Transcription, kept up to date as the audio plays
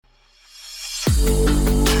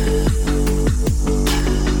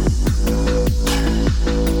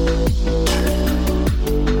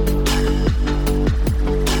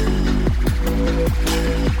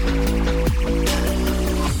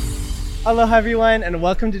Aloha everyone, and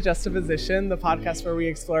welcome to Juxtaposition, the podcast where we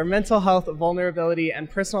explore mental health, vulnerability, and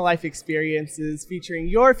personal life experiences featuring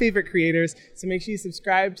your favorite creators. So make sure you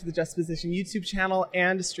subscribe to the Juxtaposition YouTube channel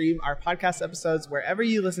and stream our podcast episodes wherever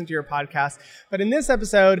you listen to your podcast. But in this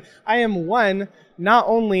episode, I am not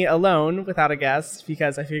only alone without a guest,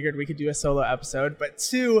 because I figured we could do a solo episode, but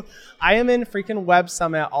two, I am in freaking Web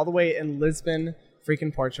Summit all the way in Lisbon,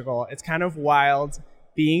 freaking Portugal. It's kind of wild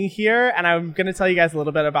being here, and I'm going to tell you guys a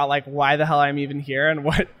little bit about like why the hell I'm even here and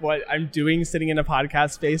what I'm doing sitting in a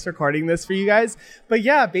podcast space recording this for you guys. But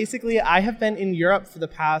yeah, basically I have been in Europe for the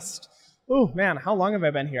past, how long have I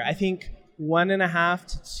been here? I think 1.5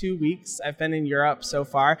 to 2 weeks I've been in Europe so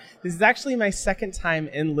far. This is actually my second time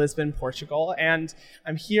in Lisbon, Portugal, and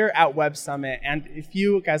I'm here at Web Summit. And if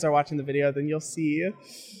you guys are watching the video, then you'll see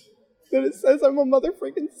that it says I'm a mother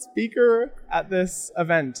freaking speaker at this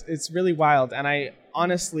event. It's really wild, and I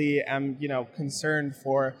honestly am, concerned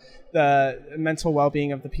for the mental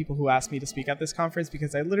well-being of the people who asked me to speak at this conference,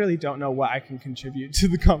 because I literally don't know what I can contribute to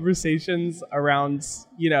the conversations around,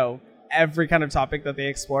 every kind of topic that they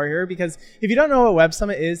explore here. Because if you don't know what Web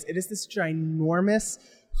Summit is, it is this ginormous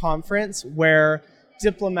conference where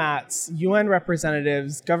diplomats, UN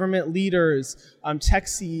representatives, government leaders, tech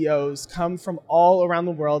CEOs come from all around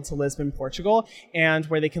the world to Lisbon, Portugal, and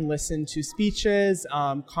where they can listen to speeches,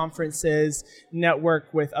 conferences,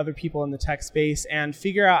 network with other people in the tech space, and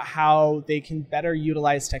figure out how they can better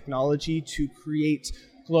utilize technology to create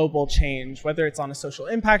global change, whether it's on a social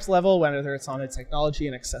impact level, whether it's on a technology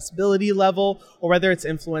and accessibility level, or whether it's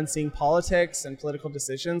influencing politics and political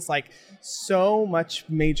decisions. Like, so much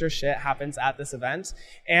major shit happens at this event.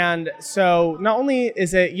 And so not only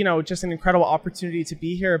is it, just an incredible opportunity to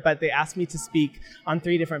be here, but they asked me to speak on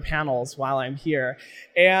 3 different panels while I'm here.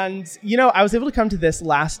 And, I was able to come to this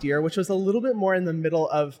last year, which was a little bit more in the middle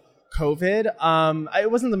of COVID. It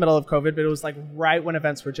wasn't the middle of COVID, but it was like right when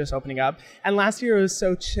events were just opening up. And last year it was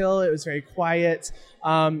so chill. It was very quiet.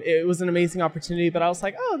 It was an amazing opportunity, but I was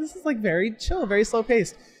like, this is like very chill, very slow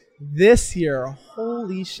paced. This year,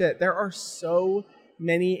 holy shit, there are so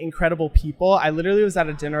many incredible people. I literally was at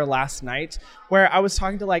a dinner last night where I was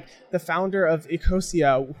talking to like the founder of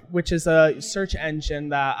Ecosia, which is a search engine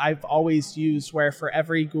that I've always used, where for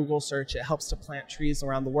every Google search, it helps to plant trees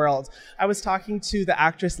around the world. I was talking to the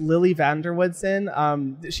actress Lily van der Woodsen.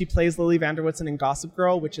 She plays Lily van der Woodsen in Gossip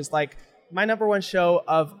Girl, which is like my number one show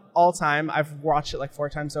of all time. I've watched it like 4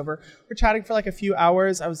 times over. We're chatting for like a few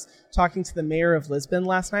hours. I was talking to the mayor of Lisbon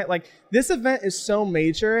last night. Like, this event is so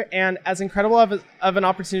major, and as incredible of an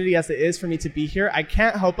opportunity as it is for me to be here, I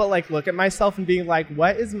can't help but like look at myself and being like,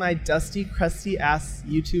 what is my dusty, crusty ass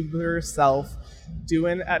YouTuber self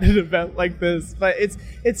doing at an event like this? But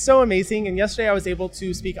it's so amazing. And yesterday I was able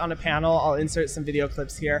to speak on a panel. I'll insert some video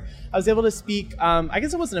clips here. I was able to speak, I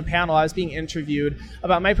guess it wasn't a panel, I was being interviewed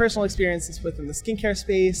about my personal experiences within the skincare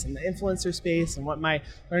space and the influencer space, and what my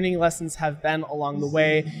learning lessons have been along the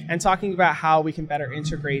way, and talking about how we can better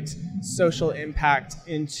integrate social impact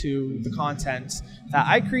into the content that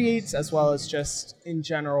I create, as well as just in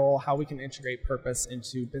general how we can integrate purpose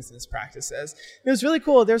into business practices. It was really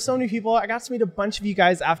cool. There's so many people. I got to meet a bunch of you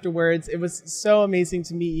guys afterwards. It was so amazing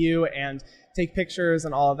to meet you and take pictures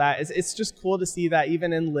and all of that. It's just cool to see that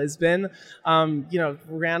even in Lisbon,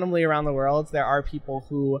 randomly around the world, there are people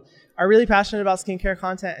who are really passionate about skincare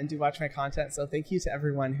content and do watch my content. So thank you to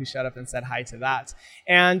everyone who showed up and said hi to that.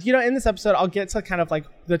 And, in this episode, I'll get to kind of like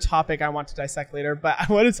the topic I want to dissect later, but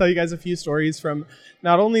I want to tell you guys a few stories from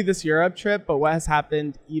not only this Europe trip, but what has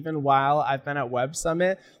happened even while I've been at Web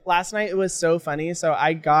Summit. Last night, it was so funny. So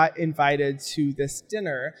I got invited to this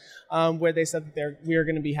dinner where they said that we are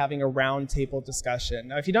going to be having a roundtable discussion.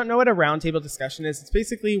 Now, if you don't know what a roundtable discussion is, it's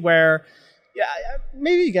basically where,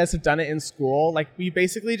 maybe you guys have done it in school. Like, we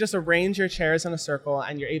basically just arrange your chairs in a circle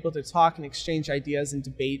and you're able to talk and exchange ideas and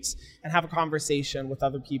debate and have a conversation with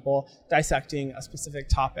other people dissecting a specific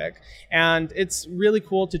topic. And it's really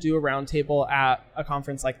cool to do a roundtable at a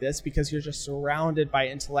conference like this, because you're just surrounded by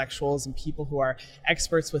intellectuals and people who are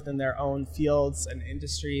experts within their own fields and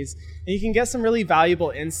industries. And you can get some really valuable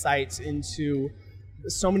insights into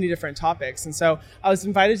so many different topics. And so I was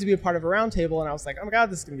invited to be a part of a roundtable, and I was like, oh my God,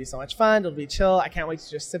 this is going to be so much fun. It'll be chill. I can't wait to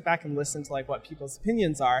just sit back and listen to like what people's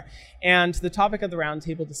opinions are. And the topic of the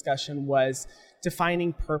roundtable discussion was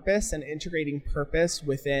defining purpose and integrating purpose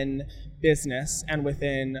within business and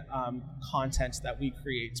within content that we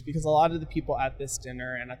create. Because a lot of the people at this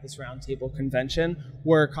dinner and at this roundtable convention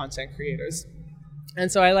were content creators.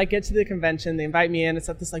 And so I get to the convention, they invite me in. It's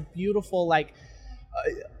at this beautiful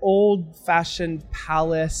old-fashioned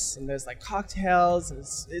palace, and there's cocktails, and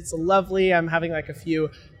it's lovely. I'm having a few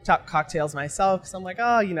cocktails myself because I'm like,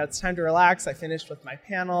 oh, it's time to relax. I finished with my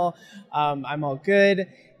panel. I'm all good.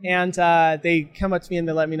 And they come up to me and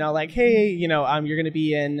they let me know like, hey, you're going to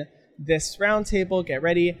be in this round table. Get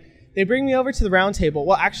ready. They bring me over to the round table.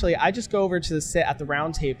 Well, actually, I just go over to sit at the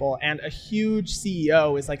round table, and a huge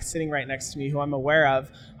CEO is like sitting right next to me, who I'm aware of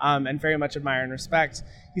and very much admire and respect.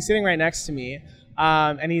 He's sitting right next to me,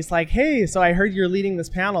 and he's like, "Hey, so I heard you're leading this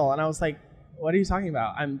panel," and I was like, "What are you talking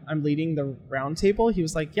about? I'm leading the round table." He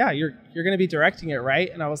was like, "Yeah, you're going to be directing it, right?"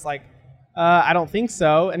 And I was like, I don't think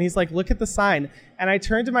so. And he's like, look at the sign. And I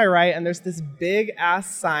turned to my right, and there's this big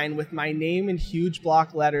ass sign with my name in huge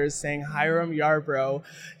block letters saying Hyram Yarbrough,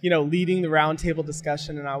 leading the roundtable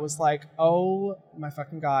discussion. And I was like, oh my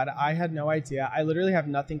fucking God, I had no idea. I literally have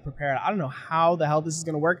nothing prepared. I don't know how the hell this is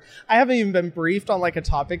going to work. I haven't even been briefed on like a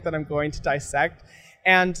topic that I'm going to dissect.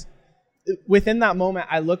 And within that moment,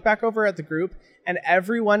 I look back over at the group, and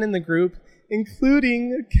everyone in the group,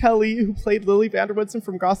 including Kelly, who played Lily Vanderwoodson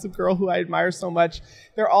from Gossip Girl, who I admire so much,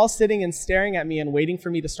 they're all sitting and staring at me and waiting for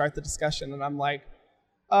me to start the discussion. And I'm like,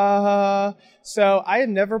 so I had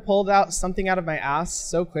never pulled out something out of my ass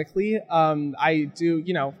so quickly. I do,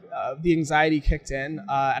 the anxiety kicked in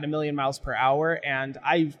at 1,000,000 miles per hour. And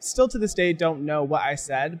I still to this day don't know what I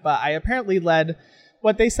said, but I apparently led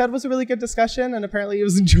what they said was a really good discussion, and apparently it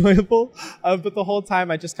was enjoyable. But the whole time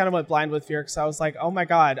I just kind of went blind with fear because I was like, oh my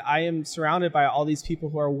God, I am surrounded by all these people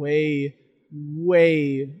who are way,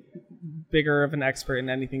 way bigger of an expert in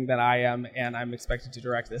anything that I am, and I'm expected to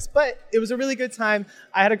direct this. But it was a really good time.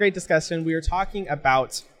 I had a great discussion. We were talking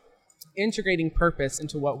about integrating purpose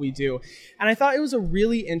into what we do. And I thought it was a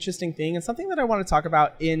really interesting thing and something that I want to talk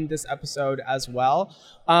about in this episode as well,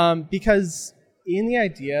 because in the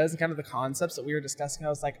ideas and kind of the concepts that we were discussing, I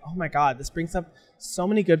was like, oh my God, this brings up so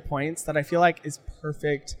many good points that I feel like is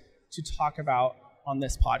perfect to talk about on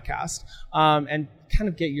this podcast, and kind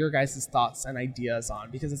of get your guys' thoughts and ideas on,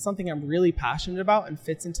 because it's something I'm really passionate about and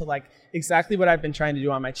fits into like exactly what I've been trying to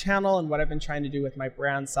do on my channel and what I've been trying to do with my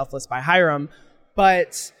brand, Selfless by Hyram.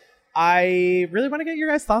 But I really want to get your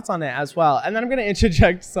guys' thoughts on it as well. And then I'm going to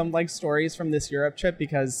interject some like stories from this Europe trip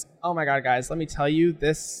because, oh my God, guys, let me tell you,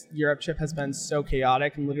 this Europe trip has been so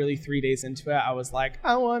chaotic. And literally 3 days into it, I was like,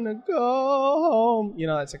 I want to go home. You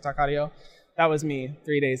know that TikTok audio? That was me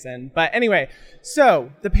 3 days in. But anyway, so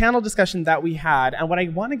the panel discussion that we had, and what I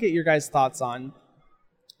want to get your guys' thoughts on,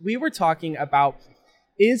 we were talking about,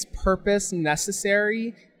 is purpose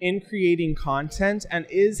necessary in creating content? And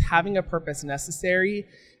is having a purpose necessary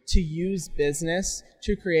to use business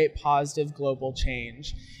to create positive global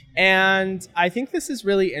change? And I think this is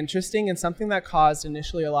really interesting and something that caused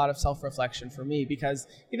initially a lot of self-reflection for me, because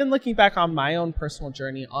even looking back on my own personal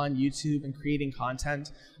journey on YouTube and creating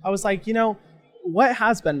content, I was like, what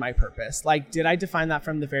has been my purpose? Like, did I define that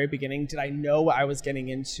from the very beginning? Did I know what I was getting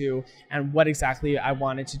into and what exactly I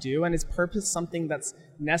wanted to do? And is purpose something that's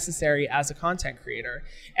necessary as a content creator?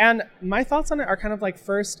 And my thoughts on it are kind of like,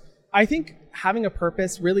 first, I think having a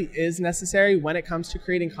purpose really is necessary when it comes to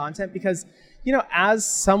creating content because, as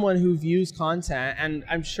someone who views content, and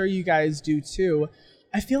I'm sure you guys do too,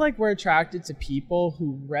 I feel like we're attracted to people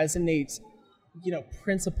who resonate,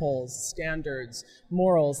 principles, standards,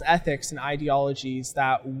 morals, ethics, and ideologies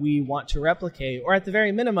that we want to replicate, or at the very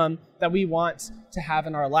minimum, that we want to have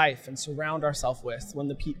in our life and surround ourselves with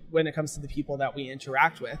when it comes to the people that we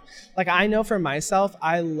interact with. Like, I know for myself,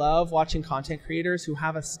 I love watching content creators who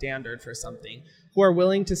have a standard for something, who are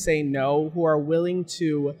willing to say no, who are willing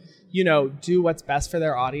to, do what's best for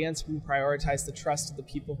their audience, who prioritize the trust of the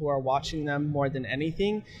people who are watching them more than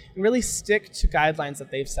anything, and really stick to guidelines that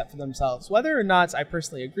they've set for themselves. Whether or not I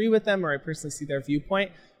personally agree with them or I personally see their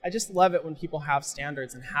viewpoint, I just love it when people have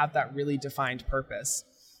standards and have that really defined purpose.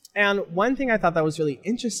 And one thing I thought that was really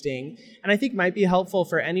interesting, and I think might be helpful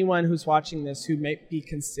for anyone who's watching this who might be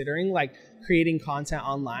considering like creating content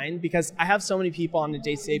online, because I have so many people on a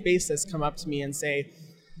day-to-day basis come up to me and say,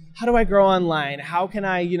 how do I grow online? How can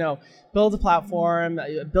I, build a platform,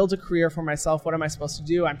 build a career for myself? What am I supposed to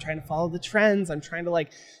do? I'm trying to follow the trends. I'm trying to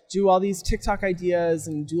do all these TikTok ideas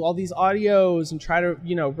and do all these audios and try to,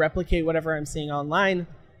 replicate whatever I'm seeing online.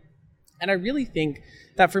 And I really think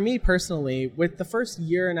that for me personally, with the first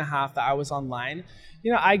year and a half that I was online,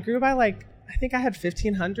 I grew by I think I had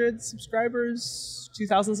 1,500 subscribers,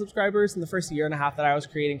 2,000 subscribers in the first year and a half that I was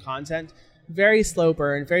creating content. Very slow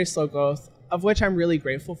burn, very slow growth, of which I'm really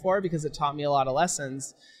grateful for because it taught me a lot of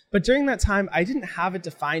lessons. But during that time, I didn't have a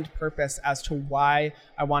defined purpose as to why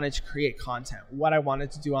I wanted to create content, what I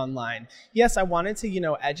wanted to do online. Yes, I wanted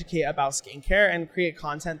to, educate about skincare and create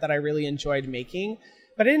content that I really enjoyed making,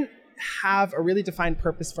 but I didn't have a really defined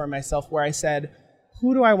purpose for myself where I said,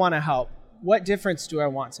 who do I want to help? what difference do I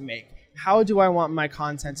want to make? How do I want my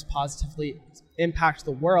content to positively impact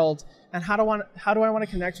the world? And how do I want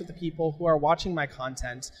to connect with the people who are watching my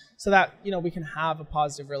content so that, we can have a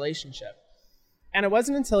positive relationship? And it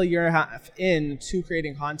wasn't until a year and a half into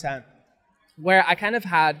creating content where I kind of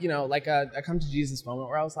had, like a come to Jesus moment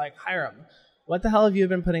where I was like, Hyram, what the hell have you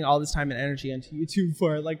been putting all this time and energy into YouTube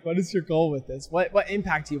for? Like, what is your goal with this? What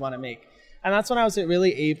impact do you want to make? And that's when I was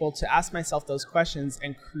really able to ask myself those questions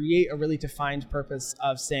and create a really defined purpose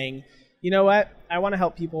of saying, you know what? I want to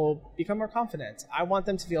help people become more confident. I want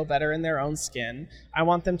them to feel better in their own skin. I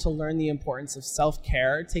want them to learn the importance of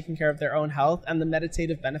self-care, taking care of their own health, and the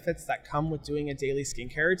meditative benefits that come with doing a daily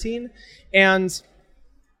skincare routine. And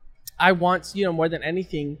I want, more than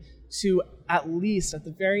anything, to at least, at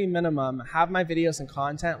the very minimum, have my videos and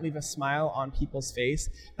content leave a smile on people's face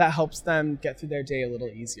that helps them get through their day a little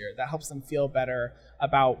easier, that helps them feel better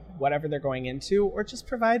about whatever they're going into, or just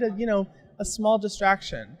provide a small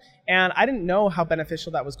distraction. And I didn't know how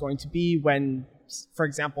beneficial that was going to be when, for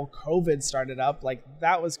example, COVID started up. Like,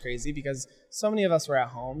 that was crazy because so many of us were at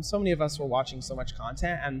home, so many of us were watching so much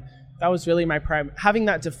content, and that was really my having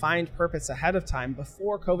that defined purpose ahead of time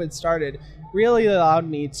before COVID started really allowed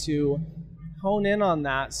me to hone in on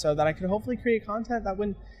that so that I could hopefully create content that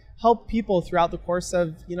would help people throughout the course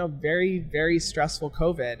of, very, very stressful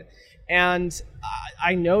COVID. And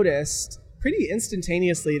I noticed pretty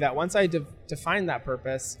instantaneously that once I defined that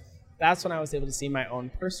purpose, that's when I was able to see my own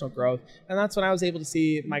personal growth. And that's when I was able to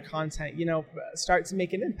see my content, start to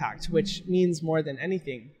make an impact, which means more than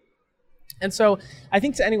anything. And so I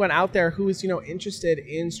think to anyone out there who is, interested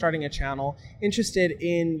in starting a channel, interested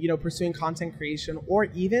in, pursuing content creation, or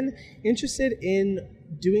even interested in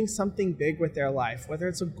doing something big with their life, whether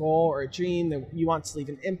it's a goal or a dream that you want to leave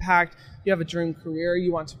an impact, you have a dream career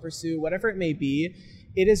you want to pursue, whatever it may be,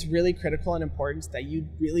 it is really critical and important that you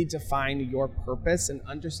really define your purpose and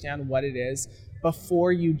understand what it is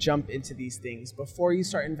before you jump into these things, before you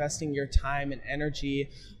start investing your time and energy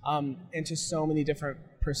into so many different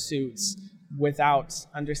pursuits without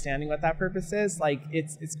understanding what that purpose is. Like,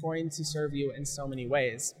 it's going to serve you in so many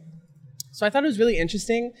ways. So I thought it was really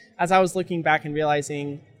interesting as I was looking back and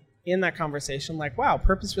realizing in that conversation, like, wow,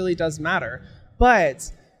 purpose really does matter.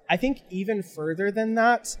 But I think even further than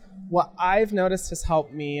that, what I've noticed has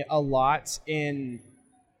helped me a lot in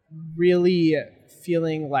really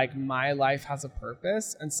feeling like my life has a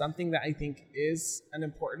purpose, and something that I think is an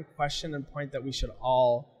important question and point that we should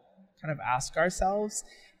all kind of ask ourselves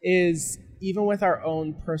is, even with our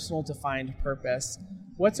own personal defined purpose,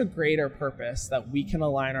 what's a greater purpose that we can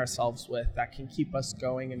align ourselves with that can keep us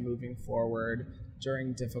going and moving forward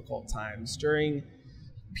during difficult times, during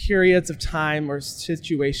periods of time or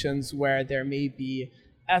situations where there may be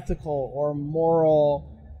ethical or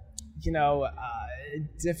moral,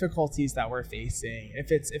 difficulties that we're facing. If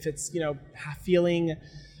it's feeling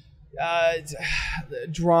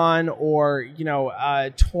drawn or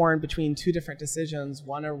torn between two different decisions,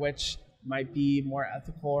 one of which might be more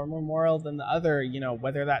ethical or more moral than the other,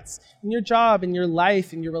 whether that's in your job, in your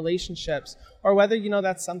life, in your relationships, or whether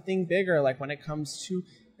that's something bigger, like when it comes to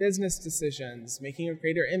business decisions, making a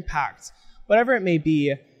greater impact, whatever it may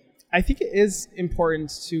be. I think it is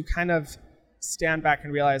important to kind of stand back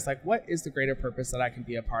and realize, like, what is the greater purpose that I can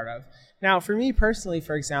be a part of? Now, for me personally,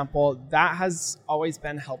 for example, that has always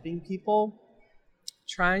been helping people,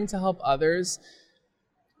 trying to help others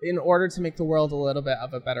in order to make the world a little bit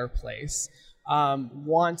of a better place,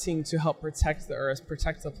 wanting to help protect the earth,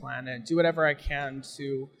 protect the planet, do whatever I can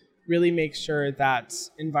to really make sure that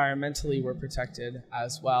environmentally we're protected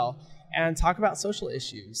as well, and talk about social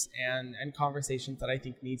issues and conversations that I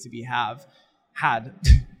think need to be had,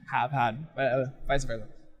 vice versa.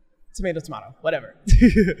 Tomato, whatever.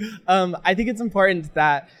 I think it's important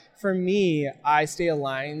that for me, I stay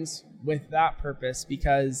aligned with that purpose,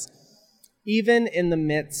 because even in the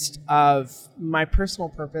midst of my personal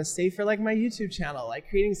purpose, say for like my YouTube channel, like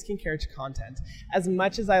creating skincare content, as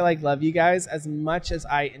much as I love you guys, as much as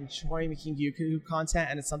I enjoy making YouTube content,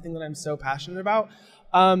 and it's something that I'm so passionate about,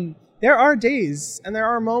 there are days and there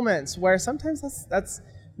are moments where sometimes that's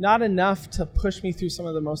not enough to push me through some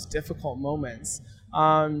of the most difficult moments.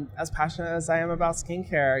 As passionate as I am about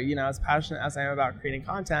skincare, as passionate as I am about creating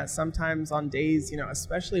content, sometimes on days,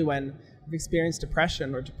 especially when I've experienced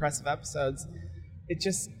depression or depressive episodes,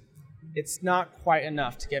 it's not quite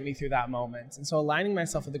enough to get me through that moment. And so aligning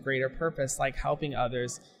myself with a greater purpose, like helping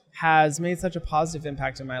others, has made such a positive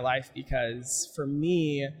impact in my life, because for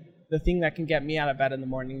me, the thing that can get me out of bed in the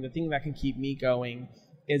morning, the thing that can keep me going,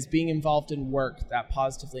 is being involved in work that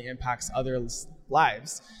positively impacts others'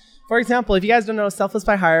 lives. For example, if you guys don't know, Selfless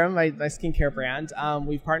by Hyram, my skincare brand,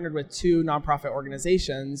 we've partnered with 2 nonprofit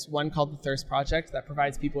organizations, one called the Thirst Project that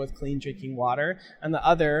provides people with clean drinking water, and the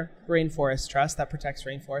other, Rainforest Trust, that protects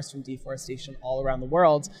rainforests from deforestation all around the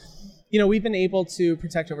world. We've been able to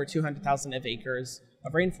protect over 200,000 acres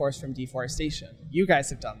of rainforest from deforestation. You guys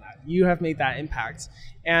have done that. You have made that impact.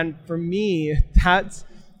 And for me, that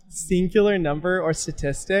singular number or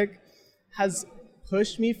statistic has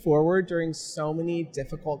pushed me forward during so many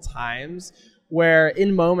difficult times where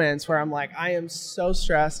in moments where I'm like, I am so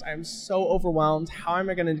stressed, I'm so overwhelmed, how am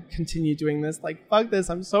I going to continue doing this? Like, fuck this,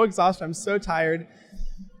 I'm so exhausted, I'm so tired.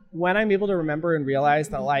 When I'm able to remember and realize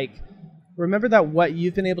that, remember that what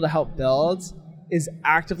you've been able to help build is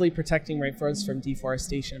actively protecting rainforests from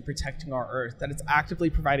deforestation and protecting our earth, that it's actively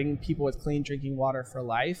providing people with clean drinking water for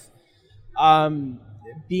life.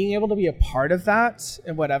 Being able to be a part of that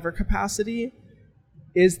in whatever capacity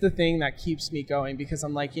is the thing that keeps me going, because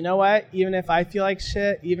I'm like, you know what? Even if I feel like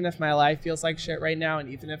shit, even if my life feels like shit right now, and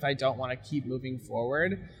even if I don't want to keep moving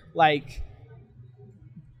forward,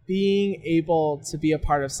 being able to be a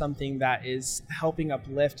part of something that is helping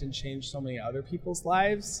uplift and change so many other people's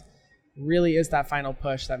lives really is that final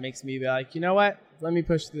push that makes me be like, you know what? Let me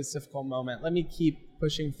push through this difficult moment. Let me keep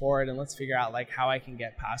pushing forward and let's figure out how I can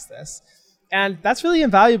get past this. And that's really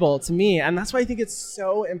invaluable to me. And that's why I think it's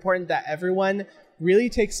so important that everyone really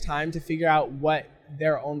takes time to figure out what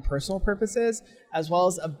their own personal purpose is, as well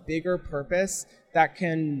as a bigger purpose that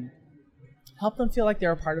can help them feel like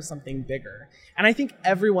they're a part of something bigger. And I think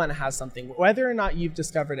everyone has something, whether or not you've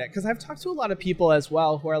discovered it. Because I've talked to a lot of people as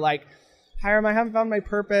well who are like, Hyram, I haven't found my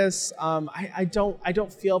purpose. I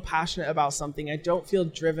don't feel passionate about something. I don't feel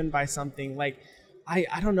driven by something. I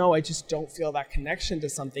don't know. I just don't feel that connection to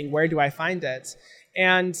something. Where do I find it?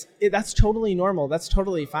 And that's totally normal. That's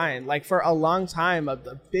totally fine. For a long time, a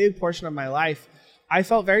big portion of my life, I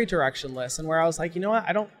felt very directionless, and where I was like, you know what?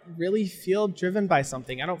 I don't really feel driven by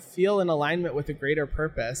something. I don't feel in alignment with a greater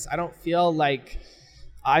purpose. I don't feel like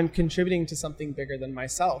I'm contributing to something bigger than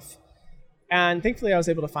myself. And thankfully, I was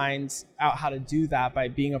able to find out how to do that by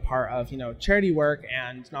being a part of, charity work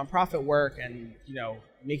and nonprofit work and,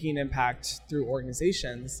 making an impact through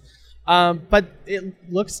organizations. But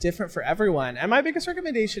it looks different for everyone. And my biggest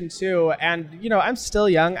recommendation too, and I'm still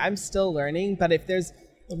young, I'm still learning, but if there's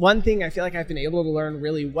one thing I feel like I've been able to learn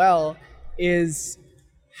really well is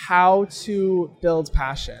how to build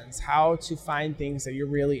passions, how to find things that you're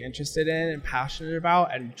really interested in and passionate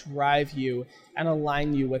about and drive you and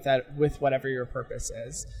align you with whatever your purpose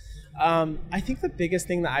is. I think the biggest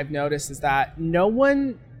thing that I've noticed is that no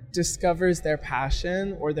one discovers their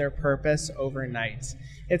passion or their purpose overnight.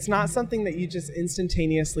 It's not something that you just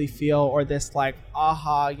instantaneously feel, or this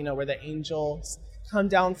aha, where the angels come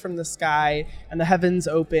down from the sky and the heavens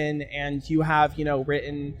open and you have,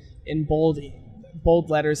 written in bold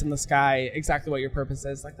letters in the sky exactly what your purpose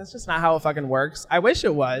is. That's just not how it fucking works. I wish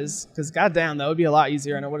it was, because goddamn, that would be a lot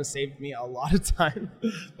easier and it would have saved me a lot of time.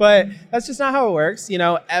 But that's just not how it works.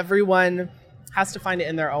 Everyone has to find it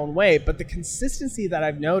in their own way. But the consistency that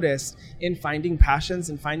I've noticed in finding passions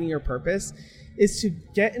and finding your purpose is to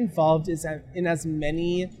get involved in as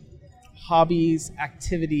many hobbies,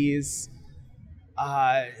 activities,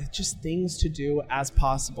 just things to do as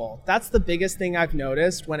possible. That's the biggest thing I've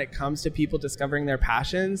noticed when it comes to people discovering their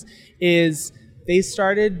passions is they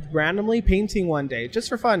started randomly painting one day just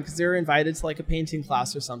for fun because they were invited to a painting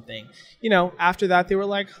class or something. After that they were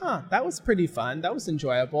like, that was pretty fun. That was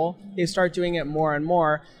enjoyable. They start doing it more and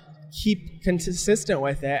more, keep consistent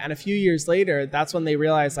with it. And a few years later, that's when they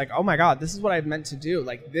realize oh my God, this is what I've meant to do.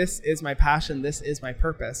 This is my passion. This is my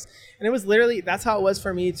purpose. And it was literally, that's how it was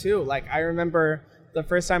for me too. I remember the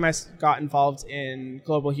first time I got involved in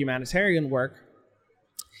global humanitarian work,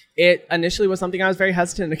 it initially was something I was very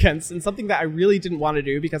hesitant against and something that I really didn't want to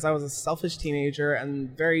do because I was a selfish teenager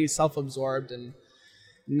and very self-absorbed and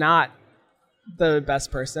not the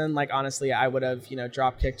best person. Honestly, I would have,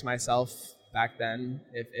 drop kicked myself back then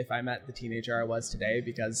if I met the teenager I was today,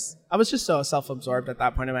 because I was just so self-absorbed at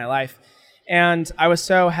that point in my life. And I was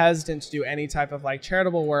so hesitant to do any type of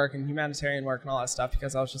charitable work and humanitarian work and all that stuff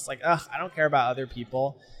because I was just I don't care about other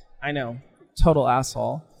people. I know, total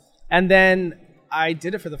asshole. And then I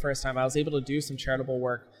did it for the first time. I was able to do some charitable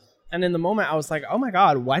work. And in the moment I was like, oh my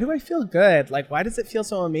God, why do I feel good? Why does it feel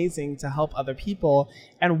so amazing to help other people?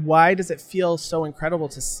 And why does it feel so incredible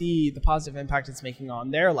to see the positive impact it's making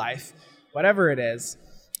on their life, whatever it is?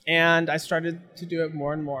 And I started to do it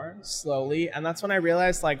more and more slowly. And that's when I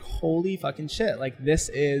realized, holy fucking shit, this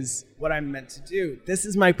is what I'm meant to do. This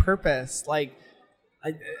is my purpose.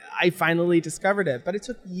 I finally discovered it. But it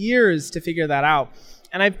took years to figure that out.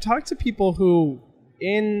 And I've talked to people who,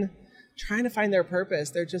 in trying to find their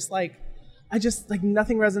purpose. They're just like,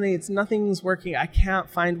 nothing resonates, nothing's working. I can't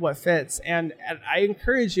find what fits. And I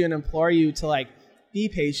encourage you and implore you to like be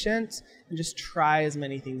patient and just try as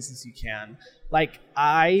many things as you can. Like,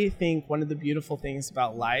 I think one of the beautiful things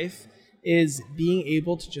about life is being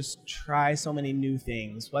able to just try so many new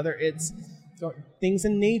things, whether it's things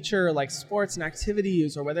in nature like sports and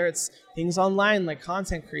activities, or whether it's things online like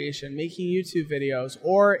content creation, making YouTube videos,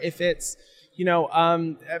 or if it's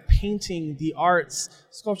painting, the arts,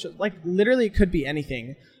 sculpture, like literally it could be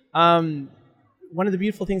anything. One of the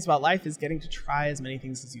beautiful things about life is getting to try as many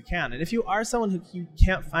things as you can. And if you are someone who you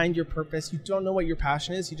can't find your purpose, you don't know what your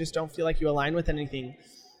passion is, you just don't feel like you align with anything,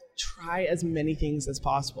 try as many things as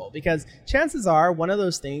possible, because chances are one of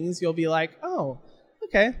those things you'll be like, oh,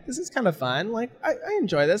 okay, this is kind of fun. Like, I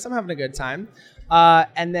enjoy this. I'm having a good time.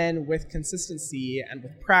 And then with consistency and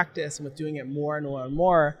with practice and with doing it more and more and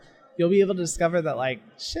more, you'll be able to discover that, like,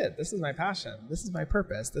 shit, this is my passion. This is my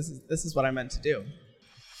purpose. This is what I'm meant to do.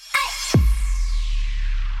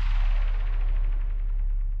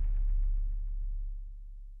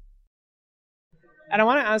 And I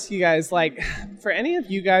want to ask you guys, like, for any of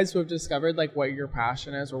you guys who have discovered, like, what your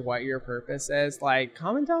passion is or what your purpose is, like,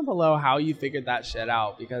 comment down below how you figured that shit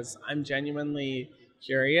out, because I'm genuinely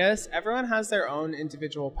curious. Everyone has their own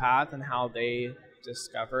individual path and how they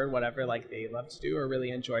discovered whatever, like, they love to do or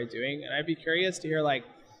really enjoy doing. And I'd be curious to hear, like,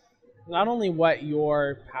 not only what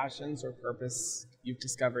your passions or purpose you've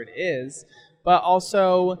discovered is, but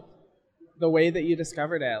also the way that you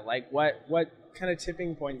discovered it. Like, what kind of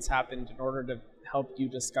tipping points happened in order to help you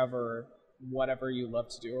discover whatever you love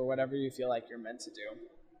to do or whatever you feel like you're meant to do.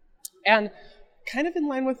 And kind of in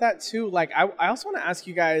line with that too, like, I also want to ask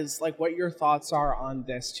you guys, like, what your thoughts are on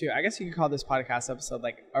this too. I guess you could call this podcast episode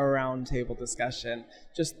like a roundtable discussion,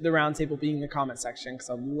 just the roundtable being the comment section, because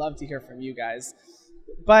I'd love to hear from you guys.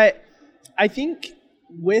 But I think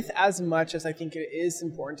with as much as I think it is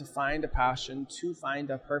important to find a passion, to find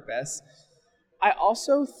a purpose, I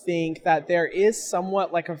also think that there is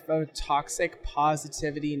somewhat like a toxic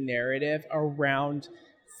positivity narrative around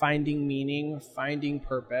finding meaning, finding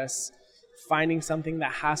purpose, finding something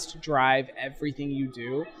that has to drive everything you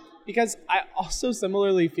do. Because I also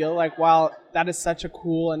similarly feel like while that is such a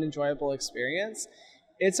cool and enjoyable experience,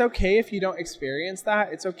 it's okay if you don't experience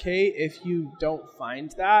that. It's okay if you don't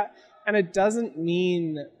find that. And it doesn't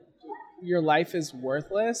mean your life is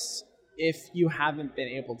worthless if you haven't been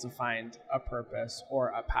able to find a purpose or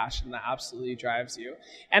a passion that absolutely drives you.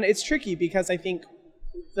 And it's tricky because I think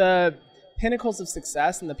the pinnacles of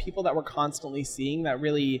success and the people that we're constantly seeing that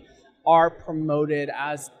really are promoted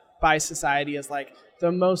as by society as like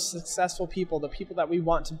the most successful people, the people that we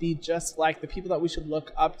want to be just like, the people that we should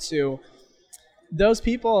look up to, those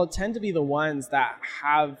people tend to be the ones that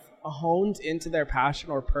have honed into their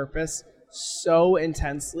passion or purpose so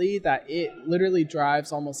intensely that it literally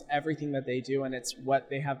drives almost everything that they do, and it's what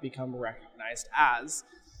they have become recognized as.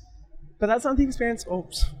 But that's not the experience. Oh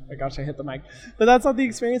my gosh, I hit the mic. But that's not the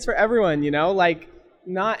experience for everyone, you know? Like,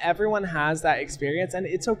 not everyone has that experience, and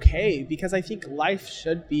it's okay, because I think life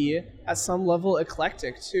should be, at some level,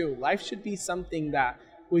 eclectic too. Life should be something that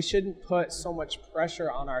we shouldn't put so much pressure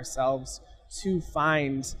on ourselves to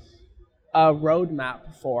find a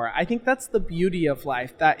roadmap for. I think that's the beauty of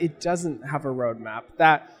life, that it doesn't have a roadmap,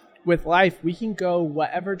 that with life we can go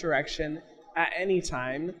whatever direction at any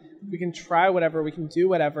time, we can try whatever, we can do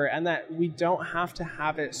whatever, and that we don't have to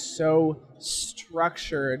have it so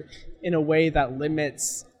structured in a way that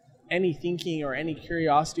limits any thinking or any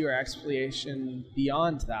curiosity or exploration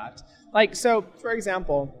beyond that. Like, so for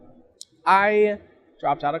example, I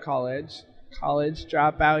dropped out of college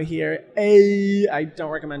dropout here. I don't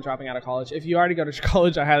recommend dropping out of college. If you already go to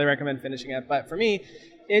college, I highly recommend finishing it. But for me,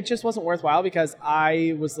 it just wasn't worthwhile because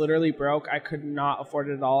I was literally broke. I could not afford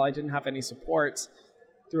it at all. I didn't have any support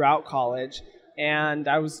throughout college. And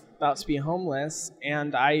I was about to be homeless.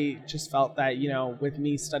 And I just felt that, you know, with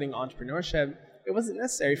me studying entrepreneurship, it wasn't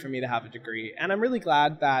necessary for me to have a degree. And I'm really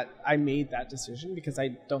glad that I made that decision, because I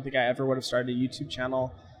don't think I ever would have started a YouTube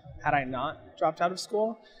channel had I not dropped out of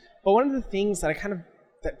school. But one of the things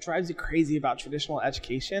that drives you crazy about traditional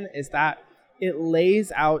education is that it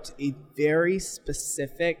lays out a very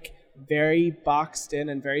specific, very boxed in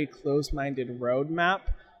and very closed-minded roadmap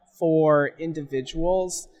for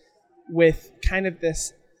individuals with kind of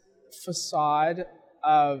this facade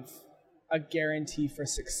of a guarantee for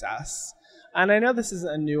success. And I know this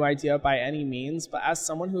isn't a new idea by any means, but as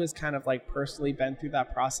someone who has kind of like personally been through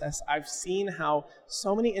that process, I've seen how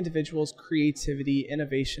so many individuals' creativity,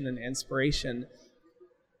 innovation, and inspiration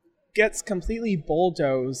gets completely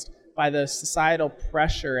bulldozed by the societal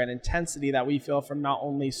pressure and intensity that we feel from not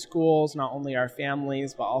only schools, not only our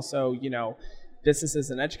families, but also, businesses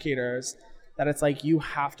and educators, that it's like you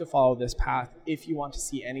have to follow this path if you want to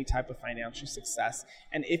see any type of financial success.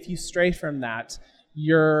 And if you stray from that,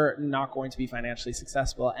 you're not going to be financially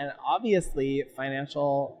successful. And obviously,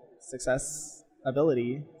 financial success,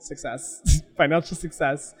 financial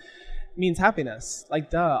success means happiness. Like,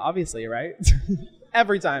 duh, obviously, right?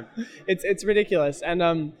 Every time. It's ridiculous. And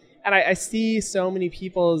I see so many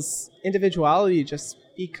people's individuality just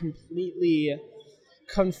be completely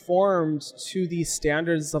conformed to these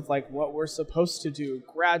standards of like what we're supposed to do,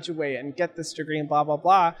 graduate and get this degree and blah, blah,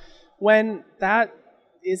 blah, when that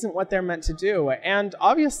isn't what they're meant to do. And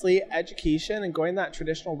obviously education and going that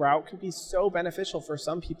traditional route can be so beneficial for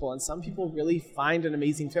some people, and some people really find an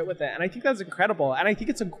amazing fit with it. And I think that's incredible. And I think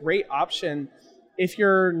it's a great option if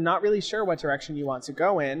you're not really sure what direction you want to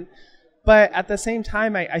go in. But at the same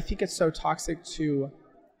time, I think it's so toxic to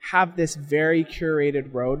have this very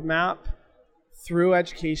curated roadmap through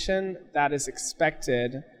education that is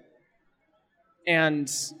expected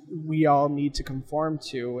and we all need to conform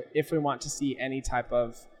to if we want to see any type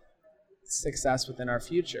of success within our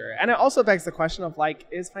future. And it also begs the question of like,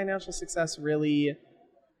 is financial success really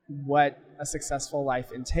what a successful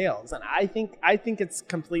life entails? And I think it's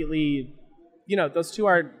completely, those two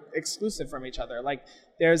are exclusive from each other. Like,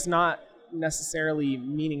 there's not necessarily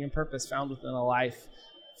meaning and purpose found within a life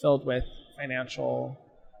filled with financial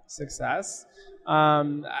success.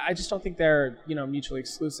 I just don't think they're, mutually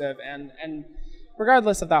exclusive. And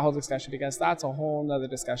regardless of that whole discussion, because that's a whole nother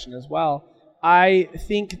discussion as well, I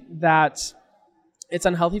think that it's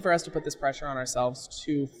unhealthy for us to put this pressure on ourselves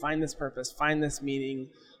to find this purpose, find this meaning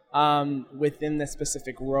within this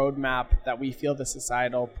specific roadmap that we feel the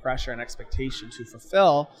societal pressure and expectation to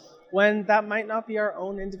fulfill, when that might not be our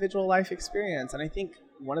own individual life experience. And I think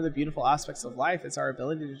one of the beautiful aspects of life is our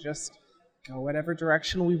ability to just go whatever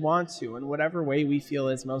direction we want to in whatever way we feel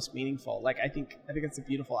is most meaningful. Like, I think it's a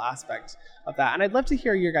beautiful aspect of that. And I'd love to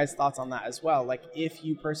hear your guys' thoughts on that as well. Like, if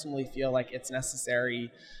you personally feel like it's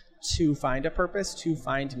necessary to find a purpose, to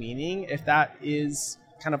find meaning, if that is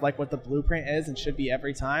kind of like what the blueprint is and should be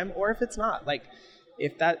every time, or if it's not. Like,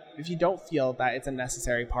 if you don't feel that it's a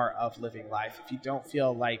necessary part of living life, if you don't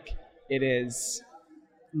feel like it is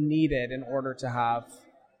needed in order to have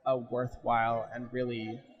a worthwhile and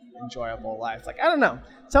really enjoyable life. Like, I don't know.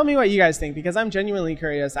 Tell me what you guys think, because I'm genuinely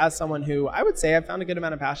curious as someone who I would say I've found a good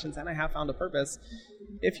amount of passions and I have found a purpose,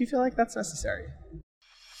 if you feel like that's necessary.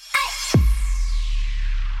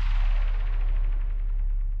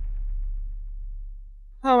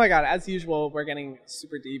 Oh my God, as usual, we're getting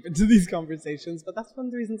super deep into these conversations, but that's one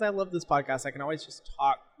of the reasons I love this podcast. I can always just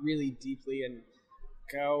talk really deeply and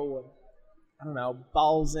go,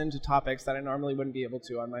 balls into topics that I normally wouldn't be able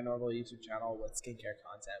to on my normal YouTube channel with skincare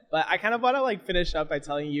content. But I kind of want to finish up by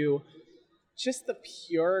telling you just the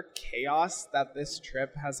pure chaos that this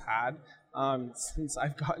trip has had since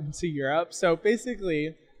I've gotten to Europe. So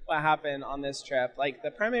basically, what happened on this trip,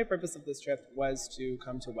 the primary purpose of this trip was to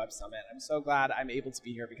come to Web Summit. I'm so glad I'm able to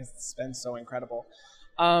be here because it's been so incredible.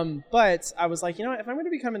 But I was like, if I'm going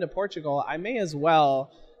to be coming to Portugal, I may as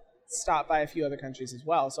well stop by a few other countries as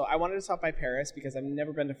well. So I wanted to stop by Paris because I've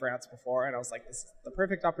never been to France before, and I was like, this is the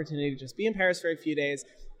perfect opportunity to just be in Paris for a few days.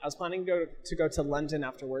 I was planning to go to London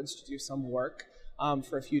afterwards to do some work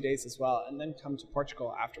for a few days as well, and then come to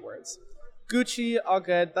Portugal afterwards. Gucci, all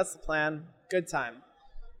good. That's the plan. Good time.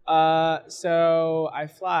 So I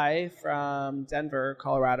fly from Denver,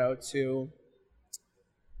 Colorado to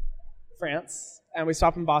France, and we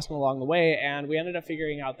stop in Boston along the way, and we ended up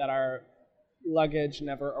figuring out that our luggage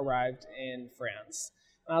never arrived in France.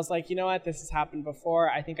 And I was like, you know what, this has happened before.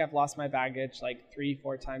 I think I've lost my baggage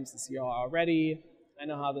 3-4 times this year already. I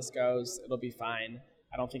know how this goes. It'll be fine.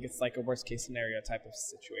 I don't think it's a worst case scenario type of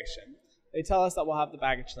situation. They tell us that we'll have the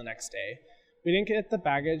baggage the next day. We didn't get the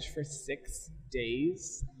baggage for 6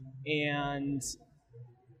 days, and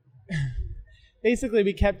basically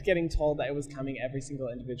we kept getting told that it was coming every single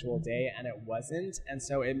individual day, and it wasn't. And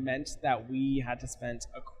so it meant that we had to spend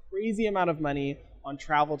a crazy amount of money on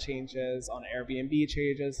travel changes, on Airbnb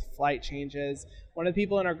changes, flight changes. One of the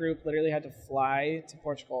people in our group literally had to fly to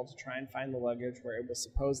Portugal to try and find the luggage where it was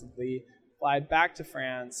supposedly fly back to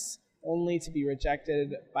France, only to be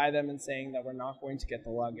rejected by them and saying that we're not going to get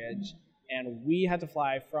the luggage. And we had to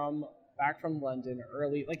fly back from London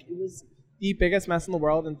early. It was the biggest mess in the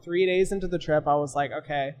world. And 3 days into the trip, I was like,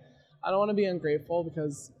 okay, I don't want to be ungrateful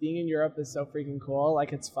because being in Europe is so freaking cool.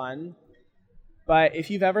 It's fun. But if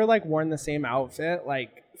you've ever worn the same outfit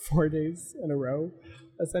 4 days in a row,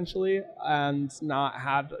 essentially, and not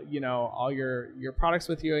have, all your products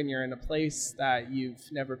with you, and you're in a place that you've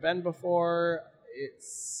never been before.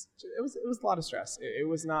 It was a lot of stress. It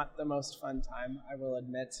was not the most fun time, I will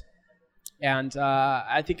admit. And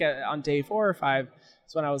I think on day 4 or 5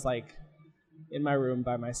 is when I was like in my room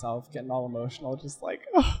by myself, getting all emotional, just like,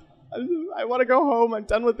 oh, I want to go home. I'm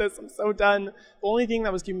done with this. I'm so done. The only thing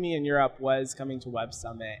that was keeping me in Europe was coming to Web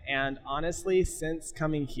Summit. And honestly, since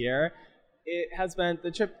coming here, it has been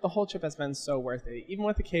the whole trip has been so worth it. Even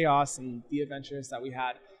with the chaos and the adventures that we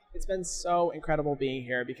had, it's been so incredible being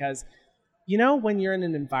here because, when you're in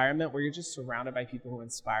an environment where you're just surrounded by people who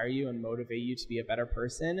inspire you and motivate you to be a better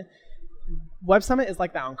person, Web Summit is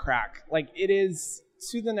like that on crack. Like, it is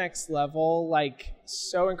to the next level, like,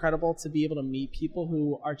 so incredible to be able to meet people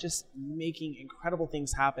who are just making incredible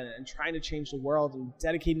things happen and trying to change the world and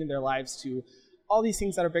dedicating their lives to all these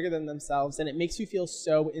things that are bigger than themselves. And it makes you feel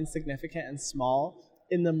so insignificant and small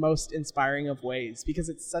in the most inspiring of ways, because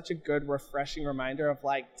it's such a good, refreshing reminder of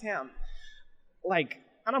like, damn, like,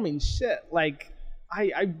 I don't mean shit. Like,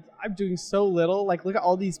 I'm doing so little. Like, look at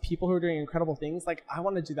all these people who are doing incredible things. Like, I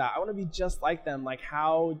want to do that. I want to be just like them. Like,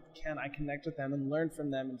 how can I connect with them and learn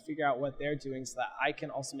from them and figure out what they're doing so that I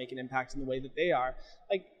can also make an impact in the way that they are?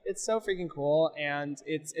 Like, it's so freaking cool. And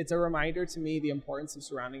it's a reminder to me the importance of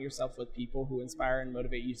surrounding yourself with people who inspire and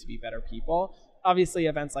motivate you to be better people. Obviously,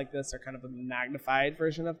 events like this are kind of a magnified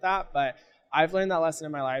version of that, but I've learned that lesson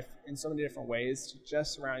in my life in so many different ways, to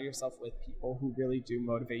just surround yourself with people who really do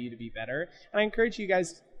motivate you to be better. And I encourage you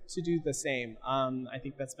guys to do the same. I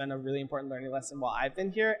think that's been a really important learning lesson while I've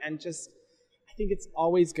been here. And I think it's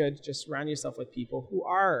always good to just surround yourself with people who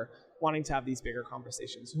are wanting to have these bigger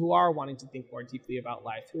conversations, who are wanting to think more deeply about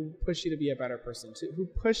life, who push you to be a better person, who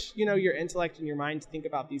push, your intellect and your mind to think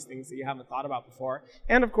about these things that you haven't thought about before.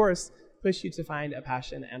 And of course, push you to find a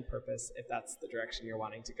passion and purpose if that's the direction you're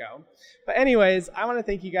wanting to go. But anyways, I want to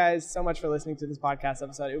thank you guys so much for listening to this podcast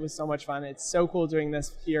episode. It was so much fun. It's so cool doing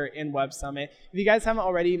this here in Web Summit. If you guys haven't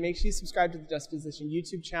already, make sure you subscribe to the Just Position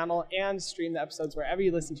YouTube channel and stream the episodes wherever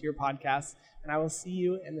you listen to your podcasts. And I will see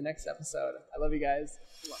you in the next episode. I love you guys.